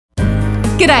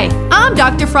G'day, I'm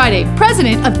Dr. Friday,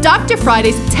 president of Dr.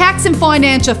 Friday's Tax and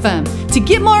Financial Firm. To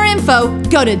get more info,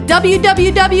 go to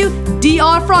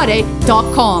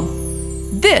www.drfriday.com.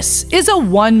 This is a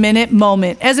 1-minute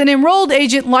moment. As an enrolled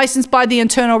agent licensed by the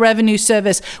Internal Revenue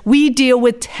Service, we deal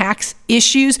with tax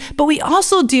issues, but we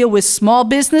also deal with small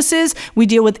businesses. We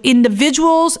deal with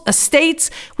individuals,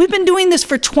 estates. We've been doing this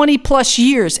for 20 plus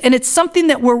years, and it's something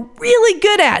that we're really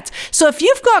good at. So if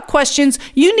you've got questions,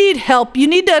 you need help, you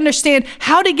need to understand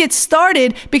how to get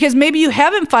started because maybe you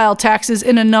haven't filed taxes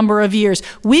in a number of years.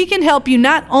 We can help you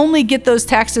not only get those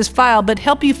taxes filed, but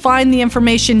help you find the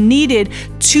information needed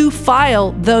to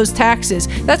file those taxes.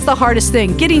 That's the hardest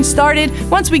thing. Getting started,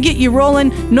 once we get you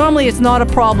rolling, normally it's not a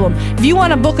problem. If you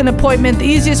want to book an appointment, the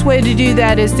easiest way to do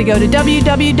that is to go to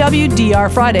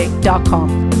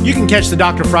www.drfriday.com. You can catch the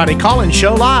Dr. Friday call-in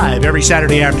show live every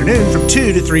Saturday afternoon from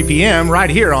 2 to 3 p.m. right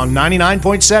here on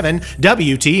 99.7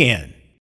 WTN.